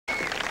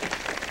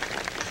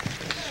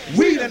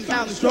done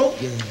found the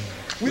stroke. Yeah.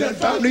 We done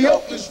found the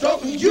Oakland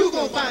stroke, and you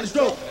gonna find the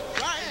stroke.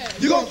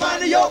 You gonna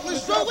find the Oakland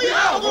stroke, we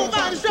all gonna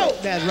find the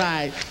stroke. That's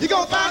right. You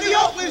gonna find the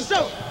Oakland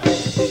stroke.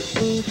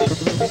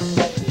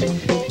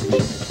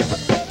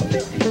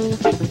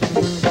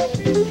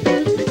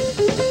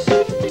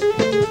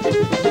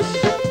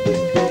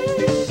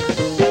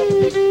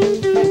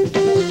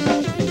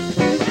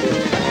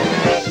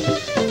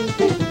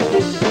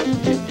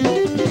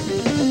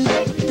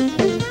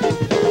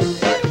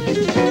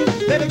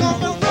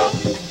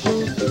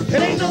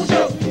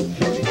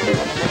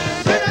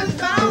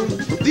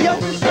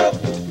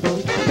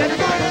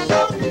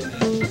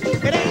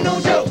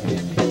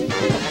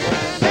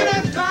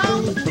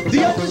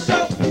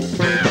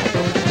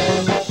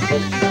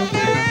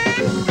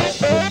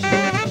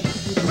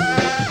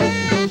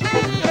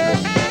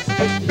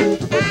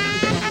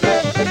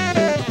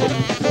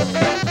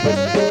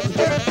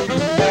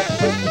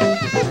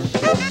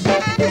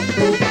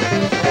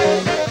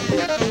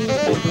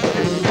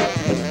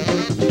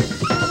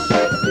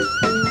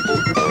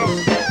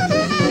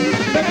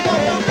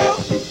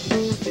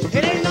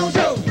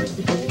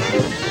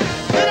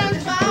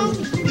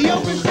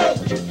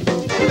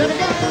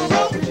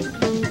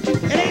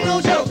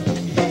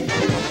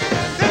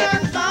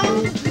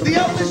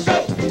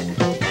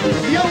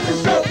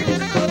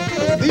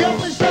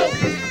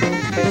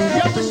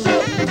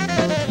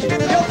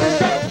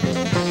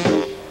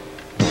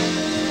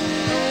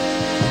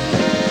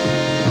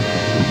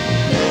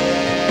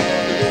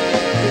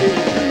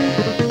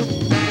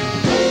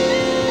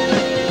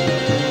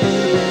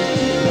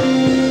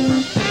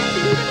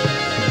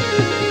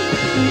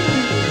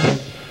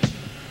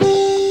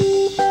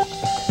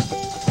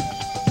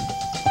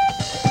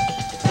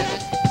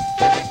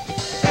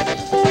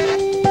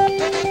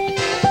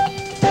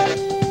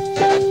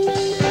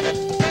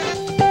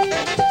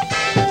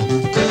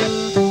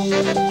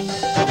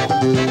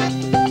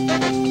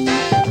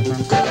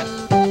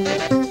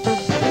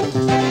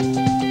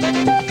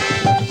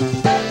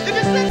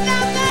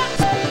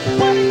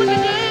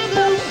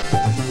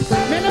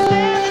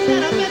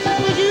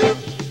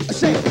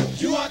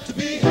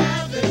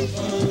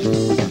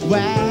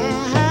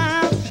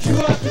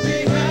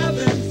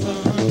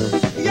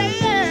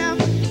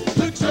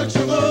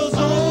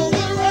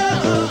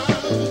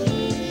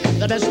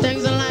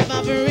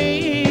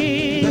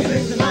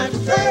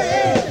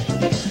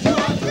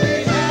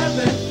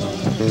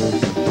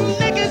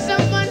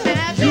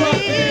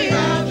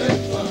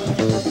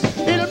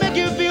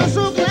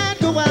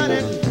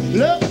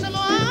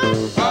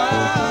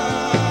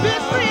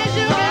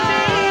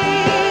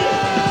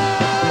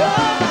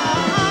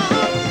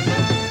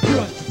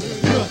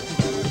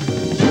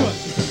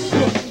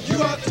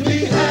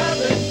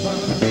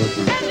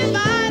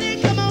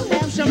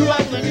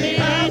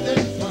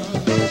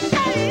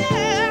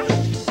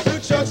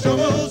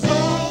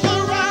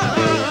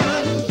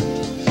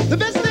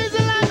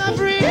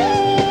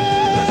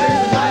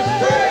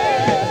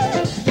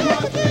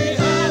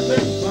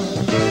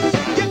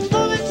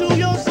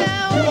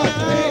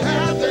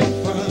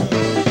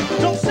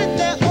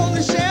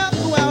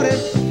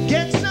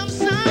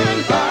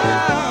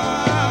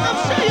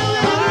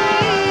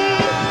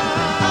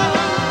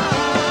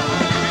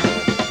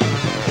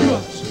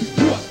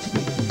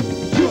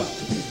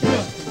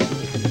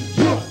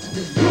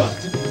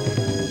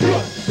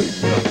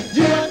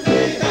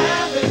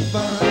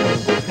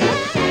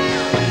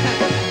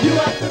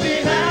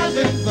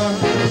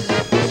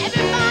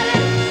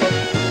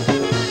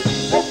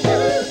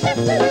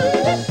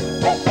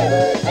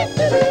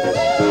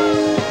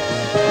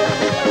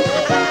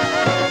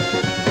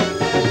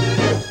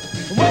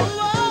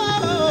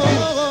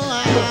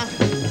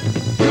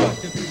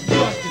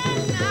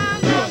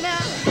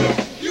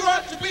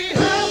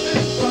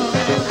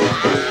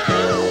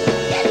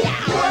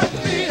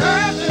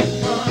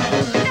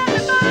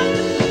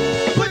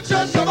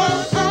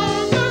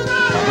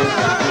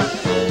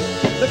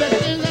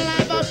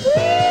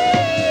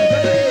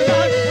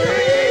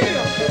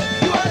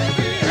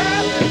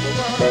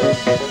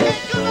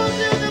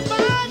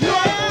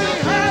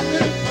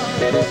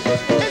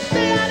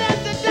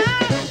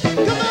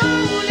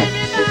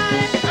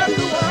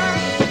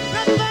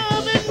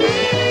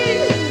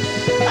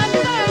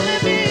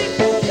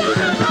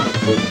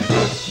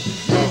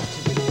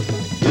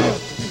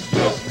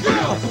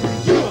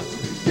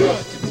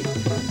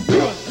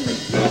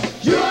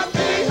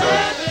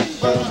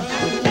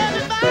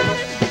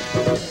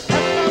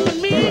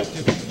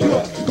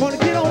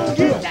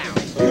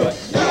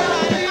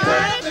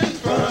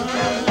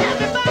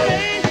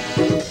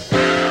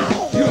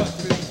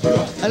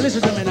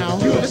 Listen to me now.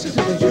 Listen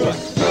to me.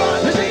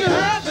 Listen to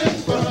having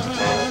fun.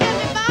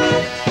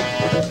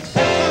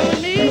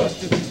 You ought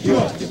to be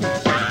having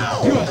fun.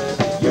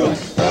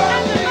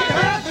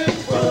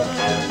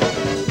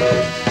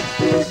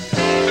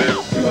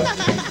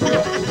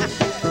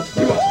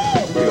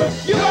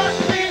 You ought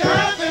to be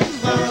having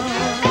fun.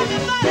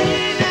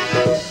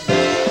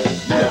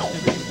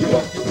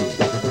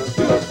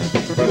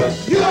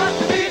 You ought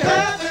to be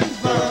having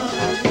fun.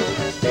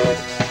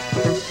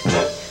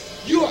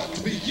 You ought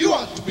to be. You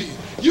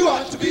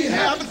ought to be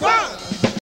having fun.